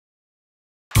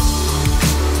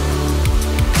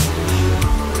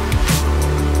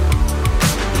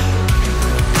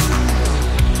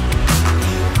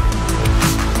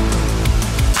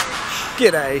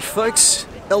G'day folks,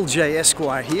 LJ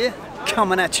Esquire here,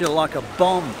 coming at you like a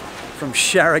bomb from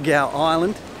Siargao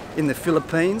Island in the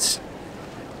Philippines.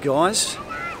 Guys,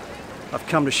 I've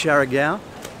come to Siargao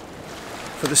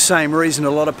for the same reason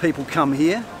a lot of people come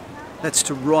here. That's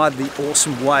to ride the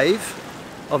awesome wave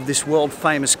of this world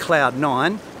famous Cloud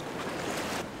 9.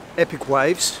 Epic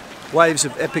waves, waves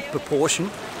of epic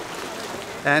proportion.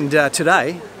 And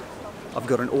today, I've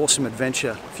got an awesome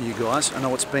adventure for you guys. I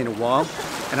know it's been a while,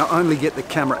 and I only get the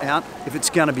camera out if it's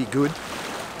going to be good.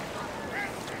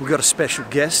 We've got a special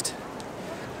guest.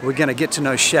 We're going to get to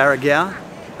know Siargao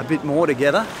a bit more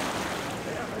together.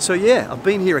 So yeah, I've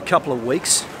been here a couple of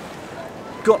weeks.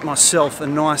 Got myself a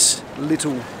nice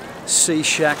little sea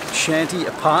shack shanty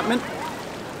apartment.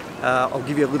 I'll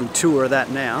give you a little tour of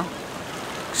that now.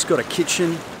 It's got a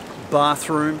kitchen,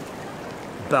 bathroom,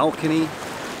 balcony,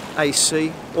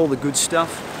 AC, all the good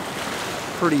stuff.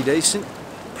 Pretty decent.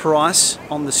 Price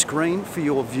on the screen for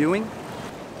your viewing.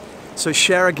 So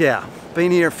Siargao,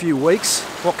 been here a few weeks.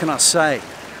 What can I say?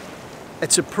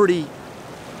 It's a pretty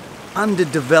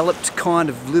underdeveloped kind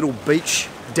of little beach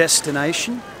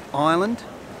destination, island.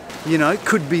 You know,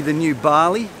 could be the new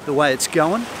Bali, the way it's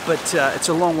going, but it's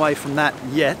a long way from that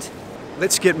yet.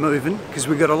 Let's get moving, because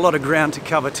we've got a lot of ground to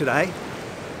cover today.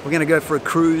 We're going to go for a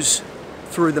cruise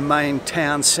through the main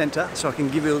town centre, so I can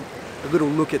give you a little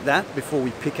look at that before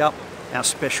we pick up our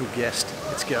special guest.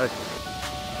 Let's go.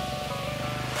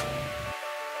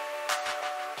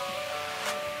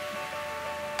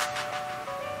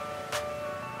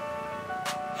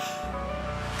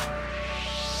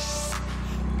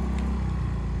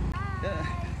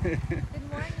 Good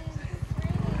morning. It's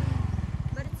raining,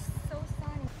 but it's so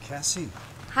sunny. Cassie.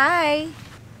 Hi.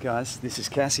 Guys, this is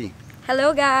Cassie.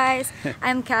 Hello guys,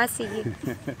 I'm Cassie.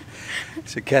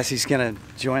 So Cassie's going to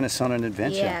join us on an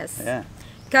adventure. Yes. Yeah.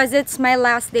 Because it's my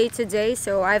last day today,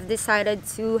 so I've decided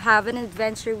to have an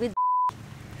adventure with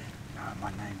No,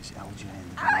 my name is LJ.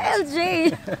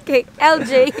 LJ. Okay,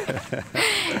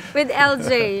 LJ. With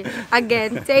LJ.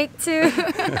 Again, take two.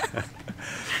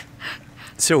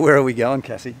 So where are we going,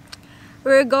 Cassie?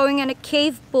 We're going in a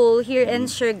cave pool here in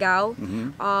Siargao.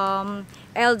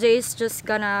 LJ is just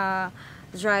gonna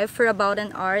drive for about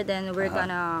an hour, then we're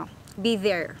gonna be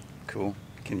there. Cool.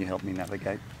 Can you help me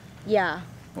navigate? Yeah.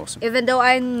 Awesome. Even though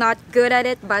I'm not good at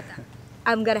it, but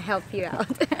I'm gonna help you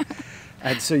out.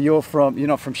 And so you're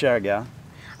not from Siargao?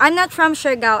 I'm not from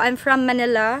Siargao, I'm from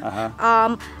Manila.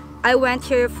 I went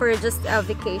here for just a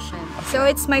vacation. So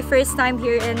it's my first time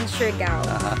here in Siargao.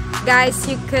 Guys,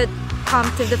 you could come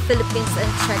to the Philippines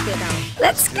and check it out.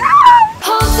 Let's go!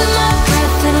 Holding my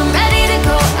breath and I'm ready to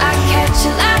go. I catch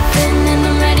you laughing and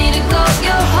I'm ready to go.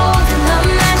 You're holding the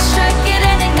match, strike it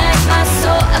and ignite my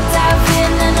soul. I dive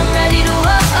in and I'm ready to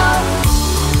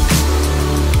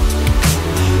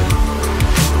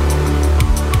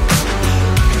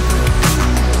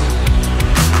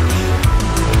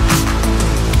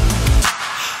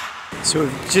So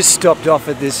we've just stopped off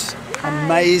at this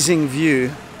amazing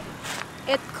view.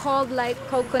 It's called like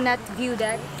Coconut View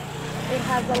Deck. It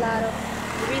has a lot of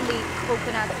really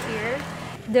coconut here.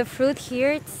 The fruit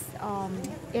here,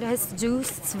 it has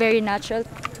juice, it's very natural,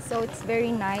 so it's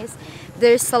very nice.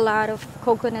 There's a lot of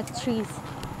coconut trees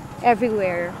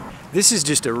everywhere. This is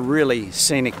just a really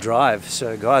scenic drive.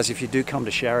 So guys, if you do come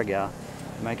to Siargao,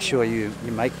 make sure you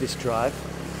make this drive.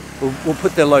 We'll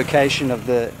put the location of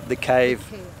the cave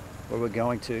where we're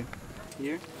going to.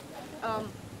 Here?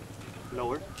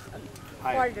 Lower?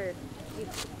 Higher? Harder.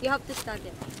 You have to stand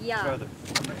it. Yeah. Further.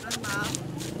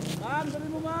 Trying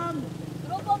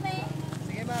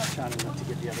not to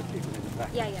get the other people in the back.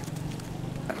 Yeah, yeah.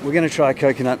 We're going to try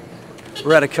coconut.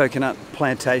 We're at a coconut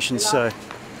plantation, so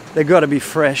they've got to be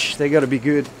fresh. They've got to be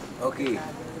good. Okay.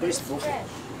 Fresh.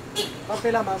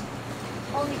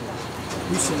 Only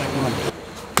one. You select one.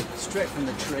 Straight from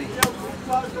the tree.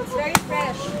 It's very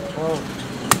fresh. Oh.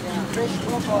 Fresh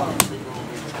cocoa.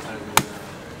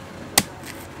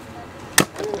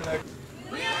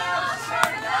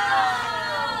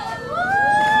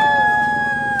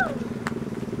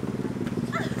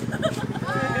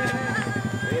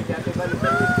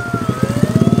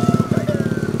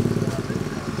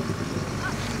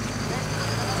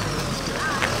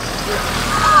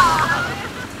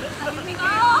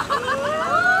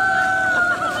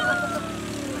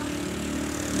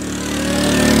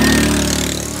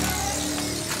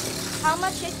 How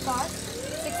much it cost?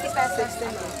 60 pesos.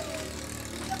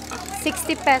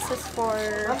 60 pesos for...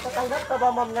 Tatanggap pa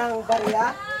ba ma'am ng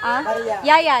barya? Barya.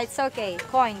 Yeah, it's okay.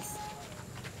 Coins.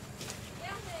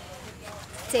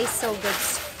 Tastes so good.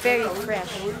 It's very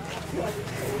fresh.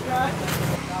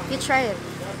 You try it.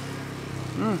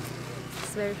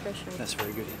 It's very fresh. Right? That's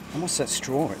very good. And what's that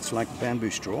straw? It's like bamboo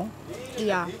straw?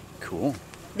 Yeah. Cool.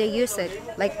 They use it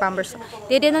like bamboo.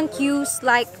 They didn't use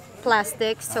like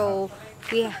plastic, so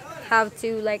we have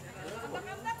to like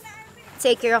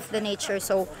take care of the nature.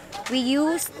 So we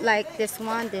use like this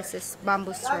one. This is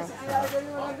bamboo straw.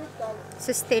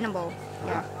 Sustainable.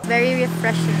 Yeah. Very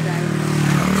refreshing, guys.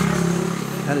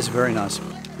 That is very nice.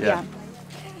 Yeah.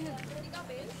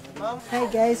 Hi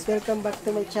guys, welcome back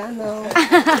to my channel.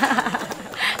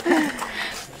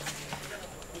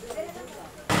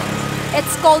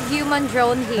 It's called human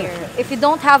drone here. If you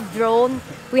don't have drone,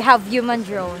 we have human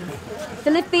drone.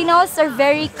 Filipinos are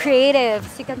very creative,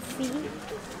 as you can see.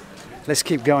 Let's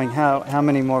keep going. How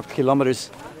many more kilometers?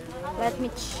 Let me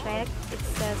check. It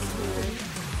says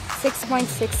here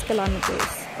 6.6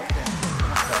 kilometers.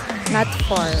 Not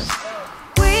far.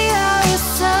 We are a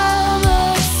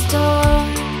summer storm,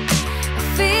 a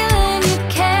feeling you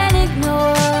can't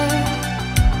ignore.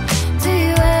 Do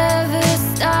you ever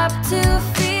stop to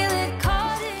feel it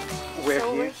caught in it? We're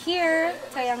So here. we're here,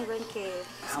 Tayangban Cave.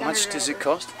 How much does it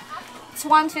cost? It's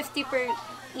 150 per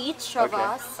each of Okay,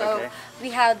 us. So okay. we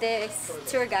have this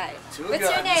tour guide. What's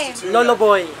your name? Lolo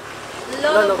boy.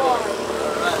 Lolo Boy.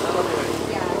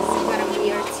 Yeah, so gonna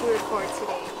be our tour for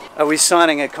today. Are we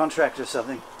signing a contract or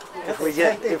something? If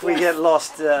we get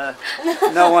lost,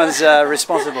 no one's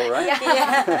responsible, right?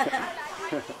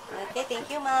 Okay, thank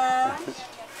you, ma'am.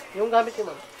 Yung gamit niyo,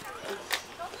 ma'am.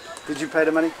 Did you pay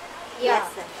the money? Yes.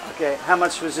 Okay. How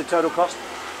much was the total cost?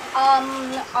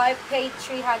 I paid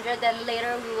 300, and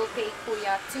later we will pay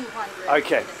Kuya 200.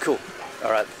 Okay. Cool.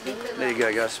 All right. There you go,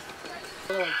 guys.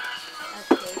 Okay.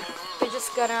 We're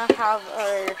just gonna have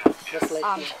our Just like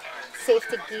you.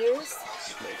 safety gears.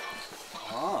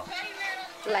 Oh.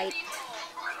 Light.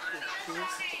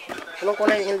 Anong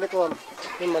kulay yung helmet mo, ma'am?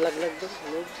 Yung malaglag doon.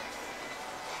 Ano?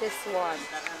 This one.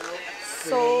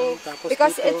 So Tapos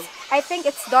because dito. I think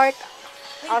it's dark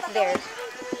out there.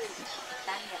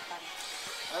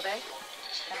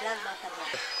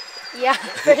 Yeah,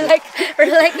 we're like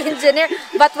engineer,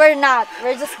 but we're not.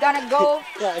 We're just gonna go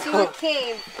to a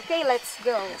cave. Okay, let's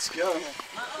go. Let's go.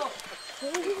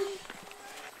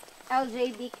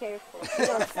 LJ, be careful.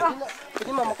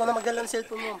 Sige, ma'am. Ako na magdala ng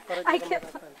cellphone mo. Para I di ka can't.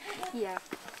 mahirapan. Yeah.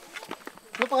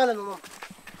 Ano pangalan mo, ma'am?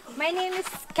 My name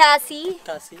is Cassie.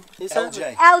 Cassie. Isa?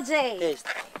 LJ. LJ. Yes.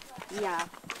 Yeah.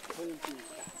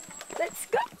 Let's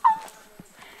go.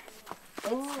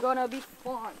 It's gonna be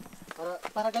fun.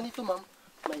 Para ganito, ma'am.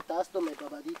 May taas doon, may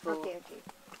baba dito. Okay, okay.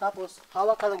 Tapos,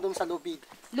 hawak ka lang doon sa lubid.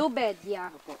 Lubed,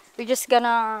 yeah. Opo. We're just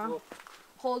gonna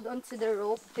hold on to the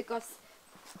rope because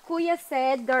Kuya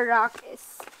said the rock is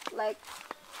like,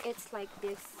 it's like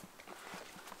this.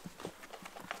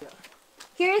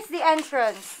 Here's the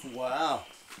entrance. Wow.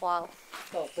 Wow.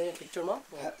 Oh, ito yung picture mo?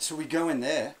 Oh. So we go in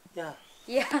there. Yeah.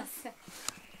 Yes.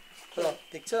 Wala,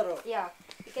 picture. Oh. Yeah.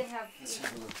 You can have.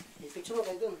 Yung picture mo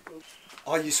kayo doon.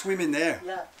 Oh, you swim in there.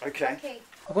 Yeah. Okay. Okay.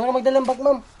 Ako na magdala ng bag,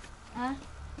 ma'am. Huh?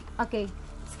 Okay.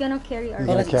 It's gonna carry our.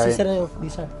 Para carry it. sisira yung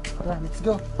visa. Tara, let's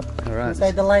go. All right.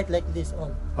 Inside the light like this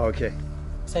on. Okay.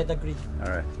 Inside the grid.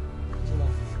 All right.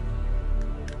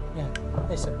 Yeah.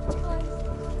 Yes, sir.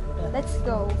 Let's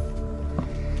go.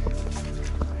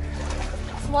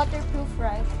 It's waterproof,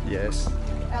 right? Yes.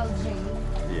 LJ.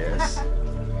 Yes.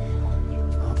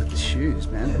 Oh, but the shoes,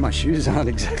 man. My shoes aren't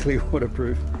exactly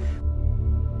waterproof.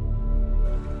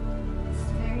 It's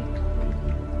very.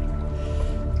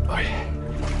 Oh, yeah.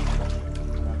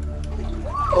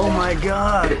 Oh my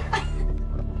God.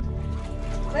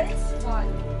 But it's fun.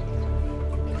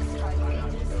 It's fun.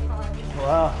 It's fun.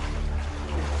 Wow.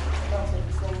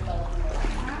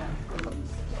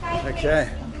 Okay.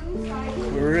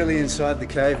 We're really inside the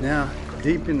cave now.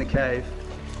 Deep in the cave.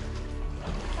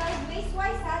 Sideways?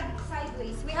 Why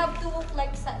sideways? We have to walk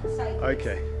like sideways.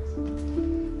 Okay.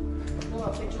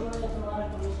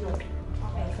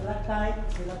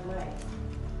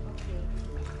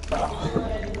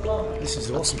 This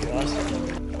is awesome, guys.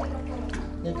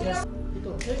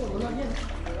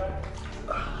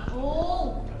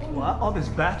 Oh! Wow. Oh, there's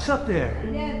bats up there.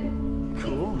 They're,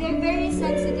 Cool. they're very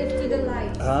sensitive to the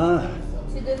light. Ah.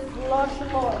 To the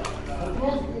flashlight.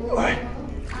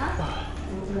 Huh?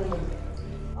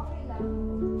 Okay lang.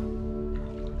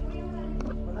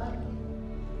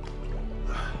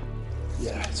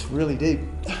 Yeah, it's really deep.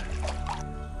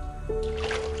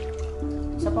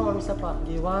 Isa pa, ma'am, isa pa.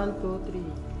 Okay, 1, 2, 3.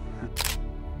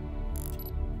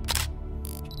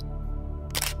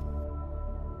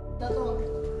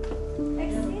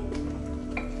 Exit?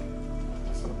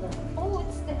 Oh,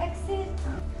 it's the exit.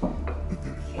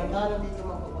 Tandaan dito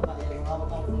mga kapatid. Yung hawak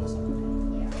ang puno sa kapatid.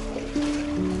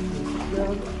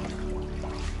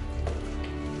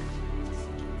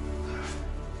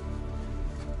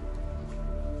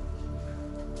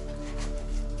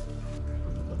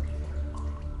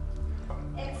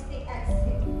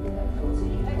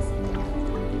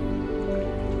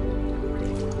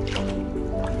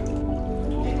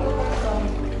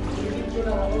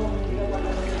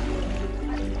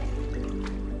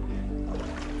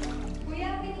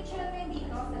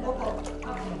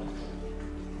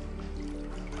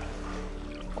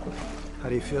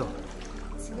 do you feel?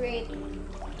 It's great.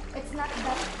 It's not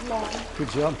that long. Good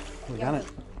job. We've Yeah. done it.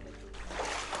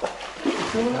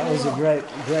 That was a great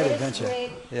It is adventure.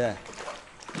 great. Yeah.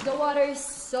 The water is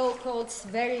so cold. It's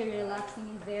very relaxing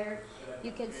in there.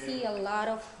 You can see a lot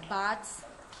of bats.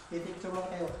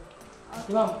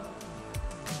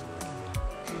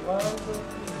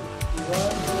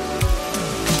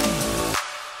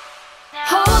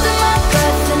 Holding my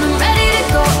breath and I'm ready to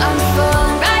go. I'm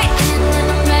falling right in and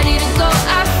I'm ready to go.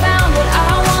 I found what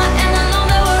I want and I know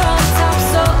that we're on top,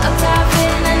 so I'll tap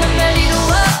in and I'm ready to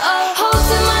whoa.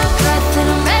 Holding my breath and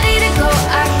I'm ready to go.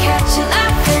 I catch you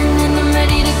laughing and I'm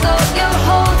ready to go. You're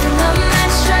holding the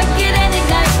match, strike it and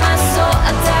ignite my soul.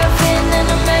 I'll tap in and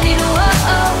I'm ready to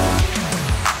whoa.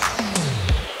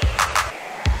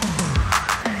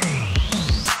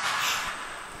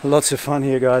 Lots of fun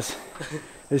here, guys.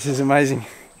 This is amazing.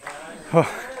 Oh.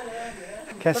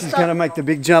 Cassie's going to make the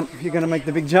big jump. You're going to make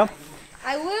the big jump?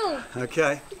 I will.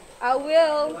 Okay. I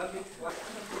will.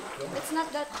 It's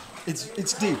not that.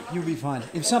 It's deep. You'll be fine.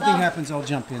 If something happens, I'll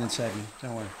jump in and save you.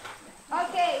 Don't worry.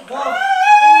 Okay.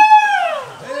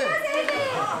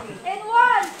 In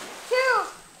 1, 2,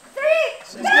 3.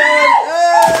 She's going.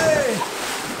 Hey!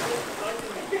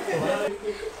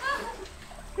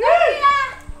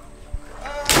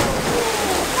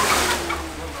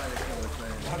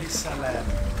 Salam.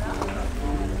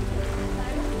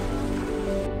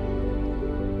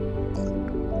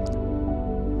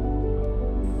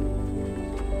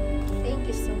 Thank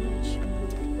you so much,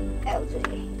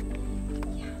 LJ.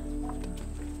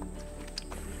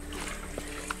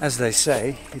 As they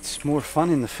say, it's more fun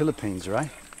in the Philippines, right?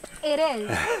 It is.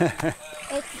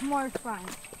 It's more fun.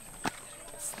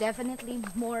 It's definitely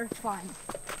more fun.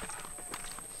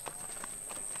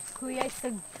 Kuya is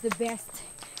the best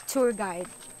tour guide.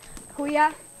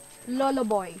 Kuya Lolo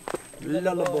Boy.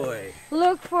 Lolo boy.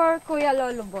 Look for Kuya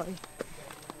Lolo Boy.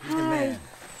 The man.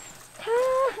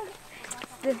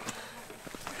 The-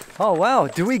 Oh wow!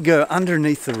 Do we go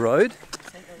underneath the road?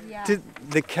 yeah. Did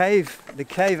the cave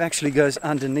actually goes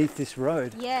underneath this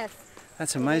road? Yes.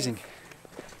 That's amazing.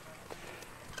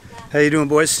 How you doing,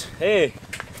 boys? Hey,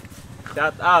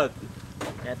 shout out.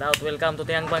 Shout out, welcome to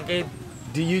Tayangban Cave.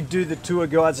 Do you do the tour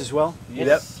guides as well?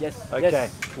 Yes, yes, Okay.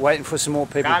 yes. Waiting for some more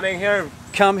people. Coming here,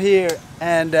 Come here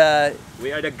and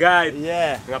we are the guide,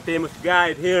 yeah, the famous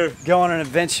guide here. go on an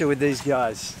adventure with these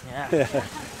guys. Yeah.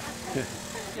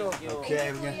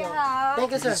 Okay, we're gonna Yeah. Thank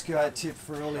you, give sir. this guy a tip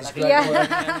for all his great Yeah.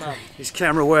 work. His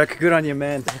camera work. Good on you,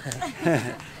 man.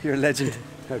 You're a legend.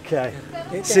 Okay.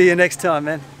 See you next time,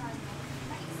 man.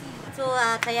 To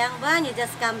Tayangban, you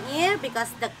just come here because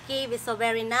the cave is so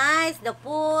very nice. The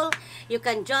pool, you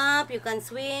can jump, you can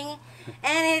swing,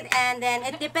 and then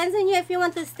it depends on you if you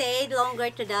want to stay longer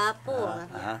to the pool.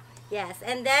 Yes,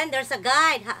 and then there's a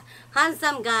guide,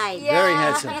 handsome guide. Very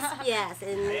handsome. Yes,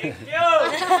 and Thank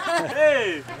you.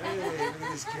 Hey. Look at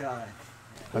this guy.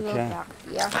 We will Okay. back.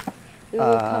 Yeah. We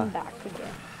will come back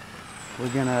again. We're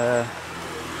gonna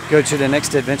go to the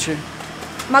next adventure.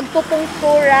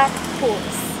 Magpopongko rock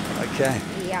pools. Okay.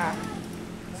 Yeah.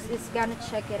 Just gonna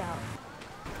check it out.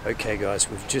 Okay, guys,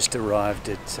 we've just arrived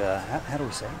at. How do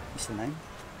we say it? What's the name?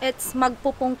 It's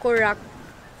Magpopongko rock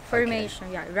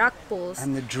formation. Yeah, rock pools.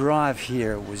 And the drive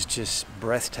here was just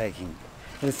breathtaking.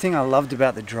 The thing I loved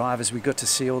about the drive is we got to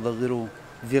see all the little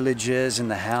villages and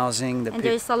the housing, the And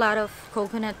there's a lot of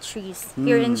coconut trees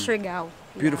here in Siargao.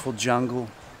 beautiful jungle,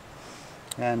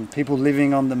 and people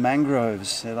living on the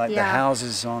mangroves. They're like the Yeah.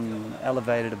 houses on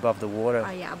elevated above the water.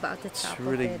 Oh yeah, about the It's top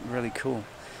really, of it. really cool.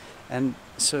 And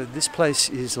so this place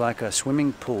is like a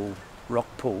swimming pool, rock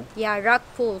pool, Yeah, rock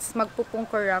pools,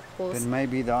 Magpopongko rock but pools.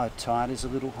 maybe the tide is a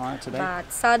little higher today.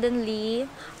 But suddenly,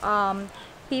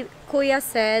 Kuya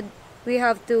said we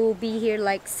have to be here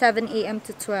like 7 a.m.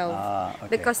 to 12 Okay.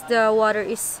 because the water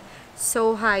is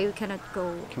so high we cannot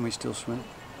go. Can we still swim?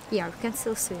 Yeah, we can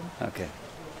still swim Okay,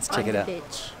 let's on check it the out.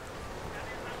 beach.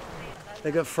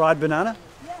 They got fried banana?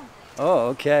 Yeah. Oh,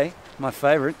 okay. My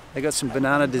favorite. They got some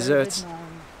banana desserts.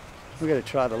 We're going to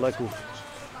try the local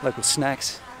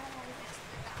snacks.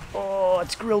 Oh,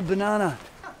 it's grilled banana.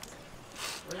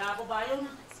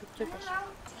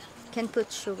 Can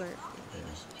put sugar.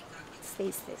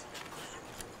 Taste it.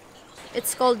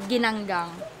 It's called ginanggang.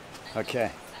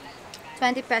 Okay.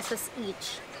 20 pesos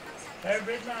each.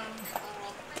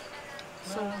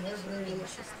 So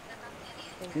delicious.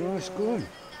 Oh, it's good.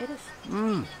 It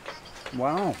is.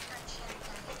 Wow.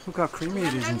 Look how creamy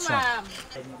it is inside.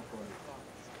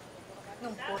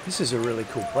 This is a really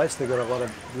cool place. They've got a lot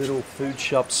of little food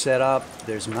shops set up.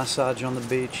 There's massage on the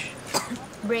beach.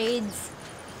 Braids.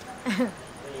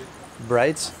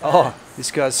 Braids? Oh,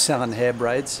 this guy's selling hair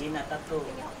braids.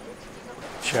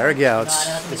 Siargao,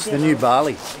 it's the new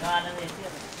Bali.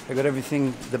 They've got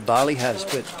everything that Bali has,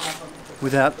 but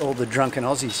without all the drunken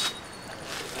Aussies.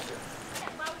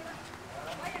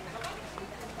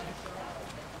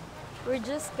 We're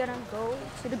just gonna go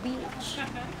to the beach.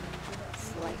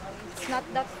 It's not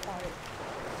that far.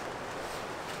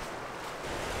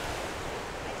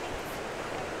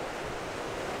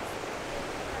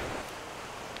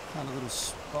 Found a little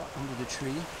spot under the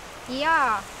tree.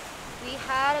 Yeah, we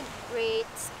had a great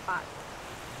spot.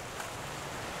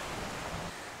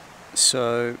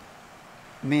 So,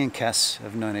 me and Cass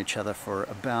have known each other for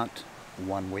about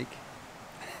 1 week.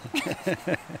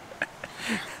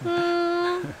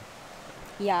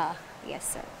 Yeah,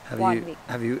 yes sir. Have 1 week.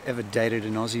 Have you ever dated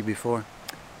an Aussie before?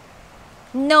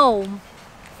 No.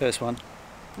 First one?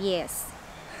 Yes.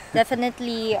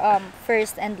 Definitely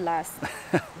first and last.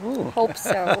 Ooh. Hope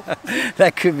so.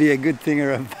 That could be a good thing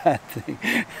or a bad thing.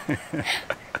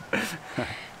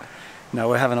 No,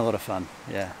 we're having a lot of fun.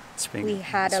 Yeah, We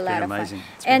had a lot of amazing. fun.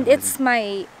 It's been And amazing. it's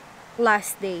my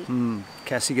last day.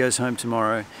 Cassie goes home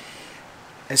tomorrow.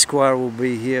 Esquire will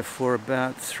be here for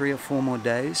about 3 or 4 more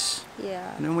days.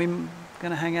 Yeah. And then we're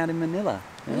going to hang out in Manila.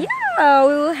 Yeah,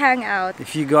 we will hang out.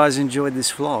 If you guys enjoyed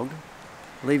this vlog,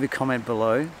 leave a comment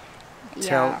below.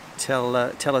 Yeah. Tell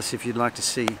us if you'd like to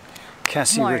see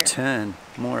Cassie More. return.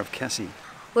 More of Cassie.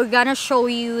 We're gonna show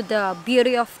you the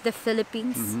beauty of the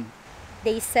Philippines.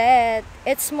 They said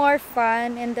it's more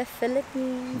fun in the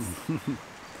Philippines.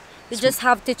 You just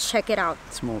have to check it out.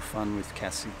 It's more fun with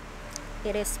Cassie.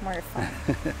 It is more fun.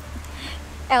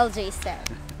 LJ said.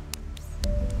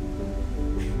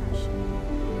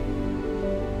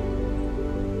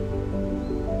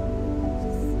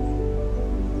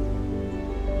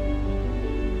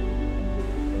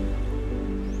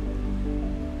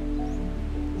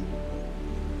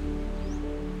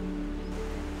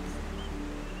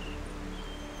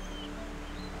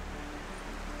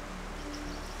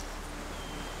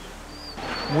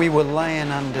 We were laying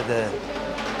under the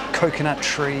coconut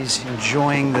trees,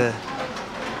 enjoying the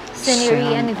Scenery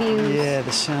sound, and views. Yeah,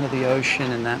 the sound of the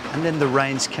ocean and that. And then the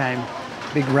rains came,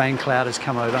 big rain cloud has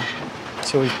come over.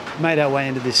 So we made our way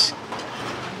into this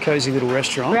cozy little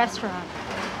restaurant. Restaurant.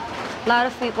 A lot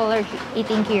of people are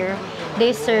eating here.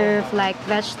 They serve like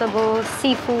vegetables,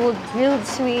 seafood, grilled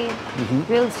squid,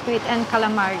 and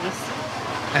calamaris.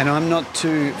 And I'm not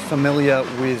too familiar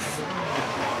with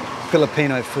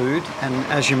Filipino food, and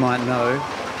as you might know,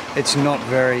 it's not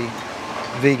very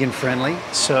vegan friendly.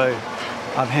 So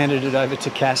I've handed it over to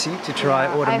Cassie to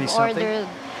try order me something. I've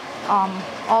ordered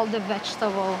all the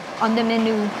vegetable on the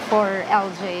menu for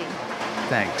LJ.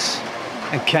 Thanks.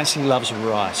 And Cassie loves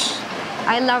rice.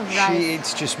 I love rice. She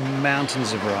eats just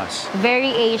mountains of rice. Very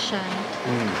Asian.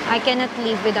 I cannot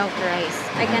live without rice.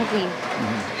 I can't live.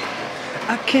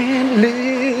 I can't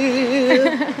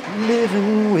live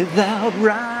living without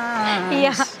rice.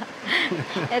 Yeah,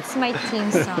 it's my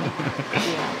team song.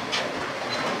 Yeah.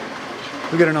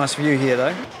 We've got a nice view here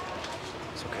though.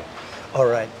 It's okay. All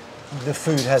right, the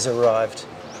food has arrived.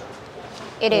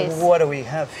 It is. What do we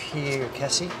have here,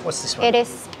 Cassie? What's this one? It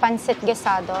is pancit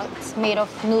guisado. It's made of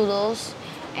noodles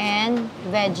and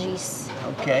veggies.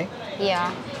 Okay,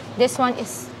 Yeah. This one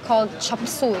is called chop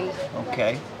suey.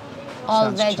 okay. All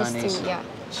Sounds veggies Chinese.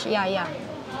 too. Yeah. Yeah.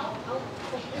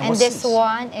 And what's this this?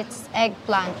 one, it's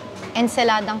eggplant.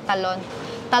 Ensaladang talong.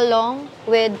 Talong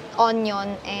with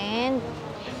onion and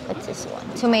what's this one?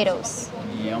 Tomatoes.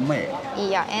 Yummy.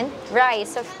 Yeah, and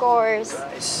rice, of course.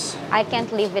 Nice. I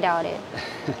can't live without it.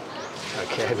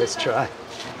 Okay, let's try.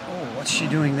 Oh, what's she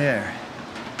doing there?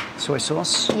 Soy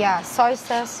sauce? Yeah, soy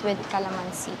sauce with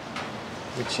calamansi.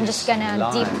 Which I'm is just gonna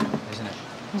lime, dip. isn't it?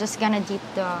 I'm just gonna dip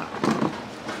the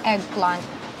eggplant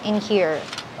in here.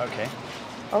 Okay.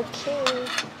 Okay.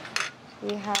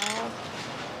 We have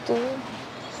to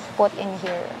put in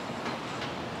here.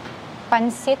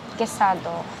 Pancit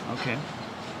quesado. Okay.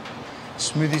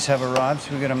 Smoothies have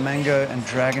arrived. We've got a mango and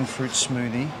dragon fruit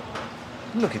smoothie.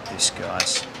 Look at this,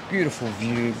 guys. Beautiful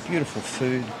view, beautiful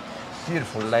food,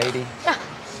 beautiful lady.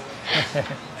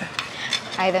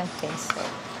 I don't think so.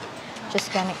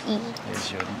 Just gonna eat.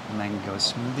 There's your mango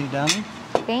smoothie, darling.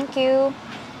 Thank you.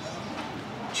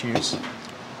 Cheers.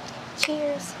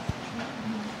 Cheers.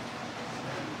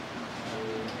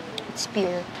 It's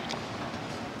pure.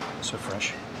 So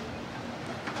fresh.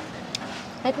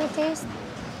 Let me taste.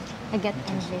 I get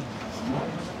envy.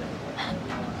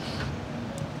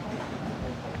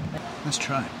 Let's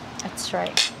try. Let's try.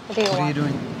 What do you What are you want?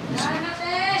 doing?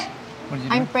 What are you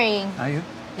doing? I'm praying. Are you?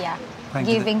 Yeah. Praying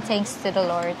to the- Giving thanks to the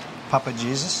Lord. Papa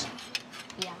Jesus?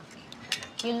 Yeah.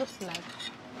 You look like.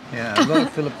 Yeah, a lot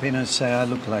of Filipinos say I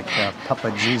look like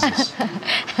Papa Jesus.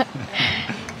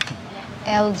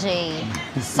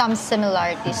 LJ. Some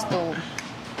similarities to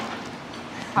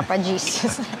Papa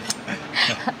Jesus.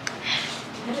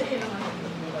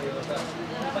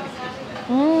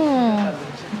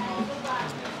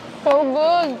 So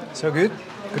good. So good?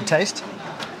 Good taste?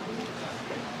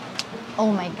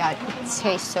 Oh my god, it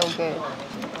tastes so good.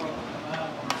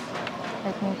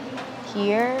 Let me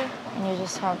here, and you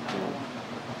just have to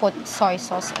put soy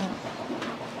sauce in.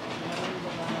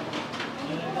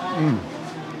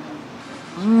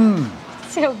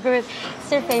 So good.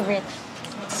 It's your favorite.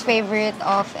 It's favorite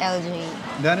of LJ.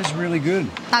 That is really good.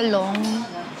 Talong,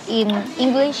 in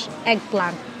English,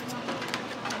 eggplant.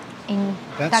 In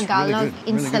That's Tagalog, really good,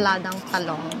 really good. ensaladang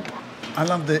talong. I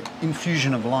love the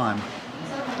infusion of lime.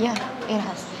 Yeah, it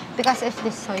has. Because if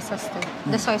this soy sauce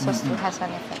too, the soy sauce too has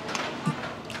an effect.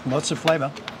 Lots of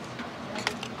flavour.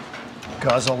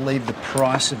 Guys, I'll leave the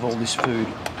price of all this food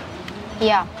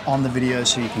Yeah. on the video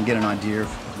so you can get an idea of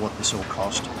what this all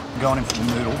cost. Going in for the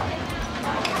noodle.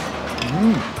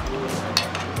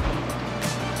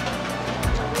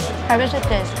 How does it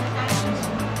taste?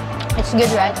 It's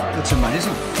good, right? It's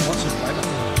amazing. Lots of flavour.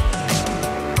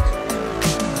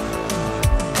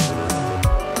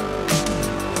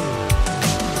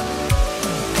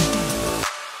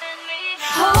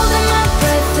 Holding my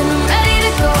breath and I'm ready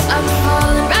to go. I'm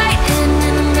falling right in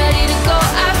and I'm ready to go.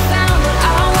 I found what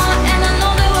I want and I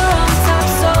know that we're on top,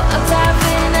 so I'll dive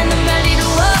in and I'm ready to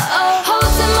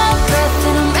Holding my breath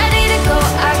and I'm ready to go.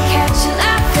 I catch you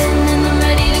laughing and I'm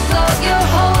ready to go. You're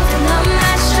holding up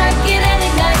my strike it and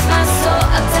ignite my soul.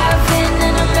 I'll dive in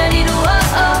and I'm ready to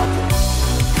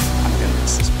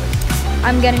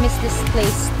I'm gonna miss this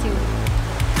place too.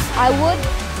 I would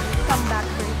come back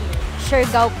for here.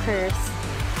 Siargao curse.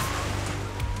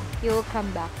 You will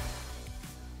come back.